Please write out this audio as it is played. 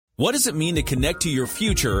What does it mean to connect to your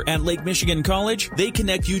future at Lake Michigan College? They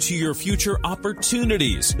connect you to your future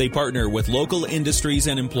opportunities. They partner with local industries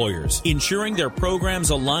and employers, ensuring their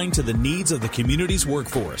programs align to the needs of the community's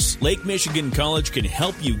workforce. Lake Michigan College can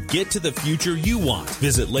help you get to the future you want.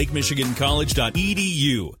 Visit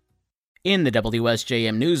lakemichigancollege.edu. In the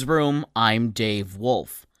WSJM newsroom, I'm Dave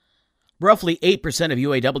Wolf. Roughly 8% of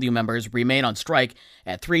UAW members remain on strike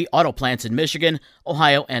at 3 auto plants in Michigan,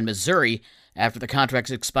 Ohio, and Missouri after the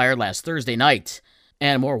contracts expired last Thursday night,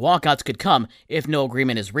 and more walkouts could come if no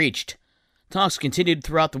agreement is reached. Talks continued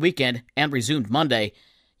throughout the weekend and resumed Monday.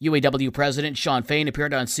 UAW President Shawn Fain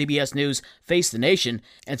appeared on CBS News' Face the Nation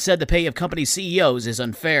and said the pay of company CEOs is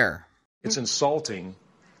unfair. It's insulting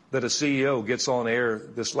that a CEO gets on air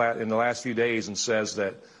in the last few days and says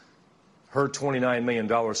that her $29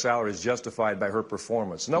 million salary is justified by her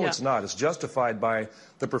performance. No, It's not. It's justified by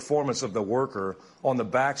the performance of the worker on the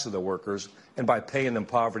backs of the workers and by paying them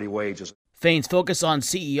poverty wages. Fain's focus on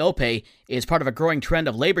CEO pay is part of a growing trend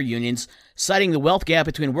of labor unions, citing the wealth gap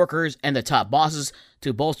between workers and the top bosses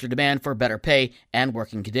to bolster demand for better pay and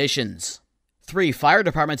working conditions. 3 fire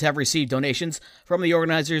departments have received donations from the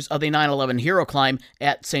organizers of the 9/11 Hero Climb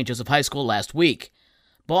at St. Joseph High School last week.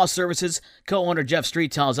 Boss Services co-owner Jeff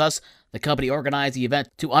Street tells us the company organized the event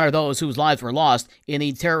to honor those whose lives were lost in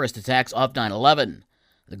the terrorist attacks of 9/11.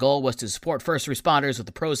 The goal was to support first responders with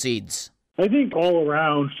the proceeds. I think all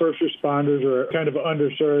around, first responders are kind of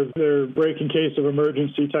underserved. They're break in case of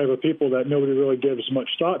emergency type of people that nobody really gives much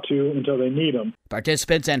thought to until they need them.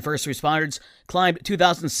 Participants and first responders climbed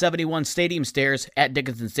 2,071 stadium stairs at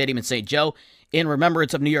Dickinson Stadium in St. Joe in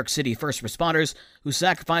remembrance of New York City first responders who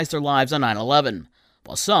sacrificed their lives on 9/11,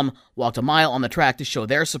 while some walked a mile on the track to show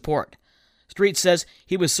their support. Street says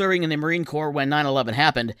he was serving in the Marine Corps when 9/11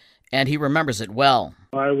 happened, and he remembers it well.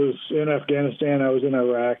 I was in Afghanistan, I was in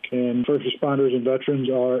Iraq, and first responders and veterans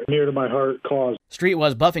are near to my heart cause. Street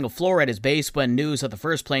was buffing a floor at his base when news of the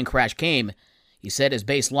first plane crash came. He said his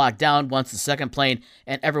base locked down once the second plane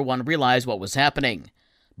and everyone realized what was happening.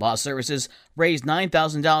 Boss Services raised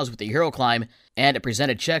 $9,000 with the Hero Climb, and it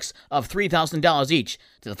presented checks of $3,000 each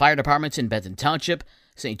to the fire departments in Benton Township,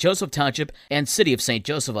 St. Joseph Township, and City of St.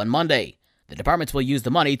 Joseph on Monday. The departments will use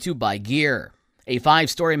the money to buy gear. A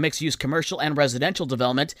 5-story mixed-use commercial and residential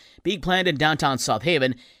development being planned in downtown South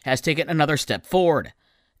Haven has taken another step forward.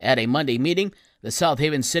 At a Monday meeting, the South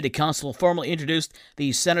Haven City Council formally introduced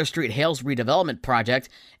the Center Street Hales redevelopment project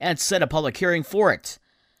and set a public hearing for it.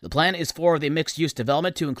 The plan is for the mixed-use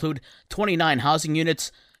development to include 29 housing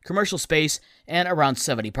units, commercial space, and around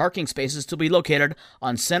 70 parking spaces to be located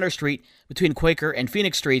on Center Street between Quaker and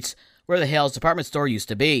Phoenix Streets, where the Hales department store used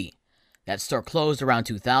to be. That store closed around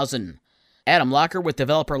 2000. Adam Locker with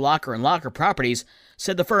developer Locker & Locker Properties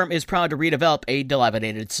said the firm is proud to redevelop a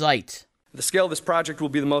dilapidated site. The scale of this project will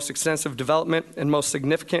be the most extensive development and most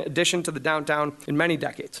significant addition to the downtown in many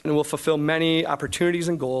decades, and it will fulfill many opportunities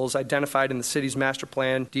and goals identified in the city's master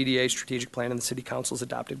plan, DDA strategic plan, and the city council's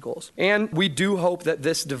adopted goals. And we do hope that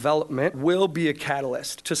this development will be a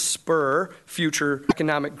catalyst to spur future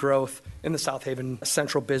economic growth in the South Haven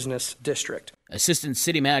Central Business District. Assistant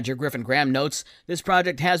City Manager Griffin Graham notes this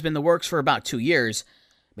project has been in the works for about 2 years.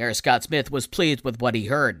 Mayor Scott Smith was pleased with what he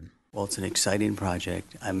heard. Well, it's an exciting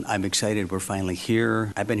project. I'm excited we're finally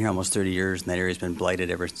here. I've been here almost 30 years, and that area's been blighted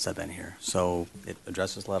ever since I've been here. So it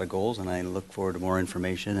addresses a lot of goals, and I look forward to more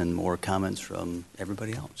information and more comments from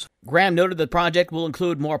everybody else. Graham noted the project will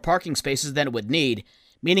include more parking spaces than it would need,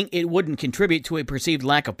 meaning it wouldn't contribute to a perceived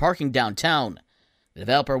lack of parking downtown. The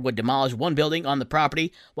developer would demolish one building on the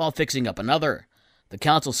property while fixing up another. The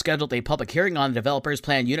council scheduled a public hearing on the developer's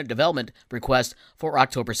planned unit development request for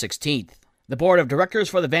October 16th. The board of directors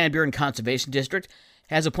for the Van Buren Conservation District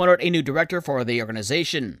has appointed a new director for the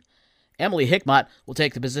organization. Emily Hickmott will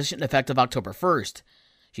take the position effective October 1st.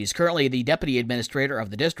 She's currently the deputy administrator of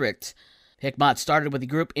the district. Hickmott started with the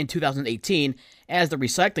group in 2018 as the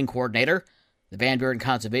recycling coordinator. The Van Buren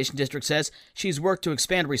Conservation District says she's worked to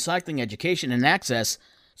expand recycling education and access,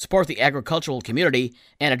 support the agricultural community,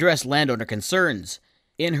 and address landowner concerns.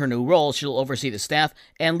 In her new role, she'll oversee the staff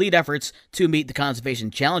and lead efforts to meet the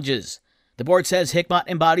conservation challenges. The board says Hickmott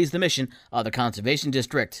embodies the mission of the Conservation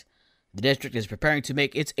District. The district is preparing to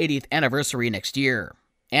make its 80th anniversary next year.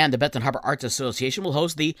 And the Benton Harbor Arts Association will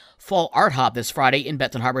host the Fall Art Hop this Friday in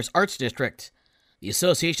Benton Harbor's Arts District. The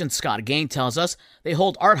association's Scott Gain tells us they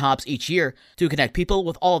hold art hops each year to connect people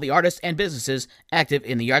with all the artists and businesses active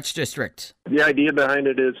in the Arts District. The idea behind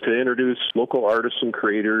it is to introduce local artists and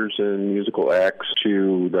creators and musical acts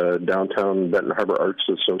to the Downtown Benton Harbor Arts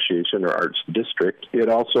Association or Arts District. It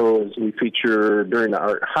also is, we feature, during the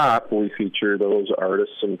Art Hop, we feature those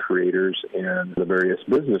artists and creators and the various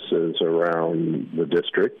businesses around the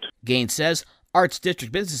district. Gain says Arts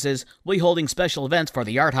District businesses will be holding special events for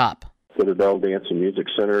the Art Hop. For the Bell Dance and Music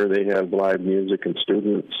Center, they have live music and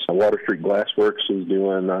students. Water Street Glassworks is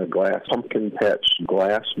doing a glass pumpkin patch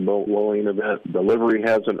glass boat blowing event. The Livery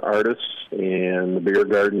has an artist, and the beer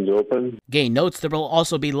garden's open. Gain notes there will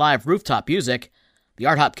also be live rooftop music. The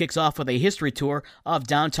Art Hop kicks off with a history tour of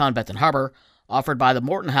downtown Benton Harbor, offered by the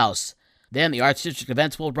Morton House. Then the Arts District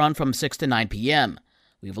events will run from 6 to 9 p.m.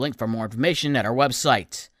 We've linked for more information at our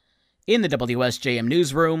website. In the WSJM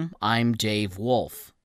newsroom, I'm Dave Wolf.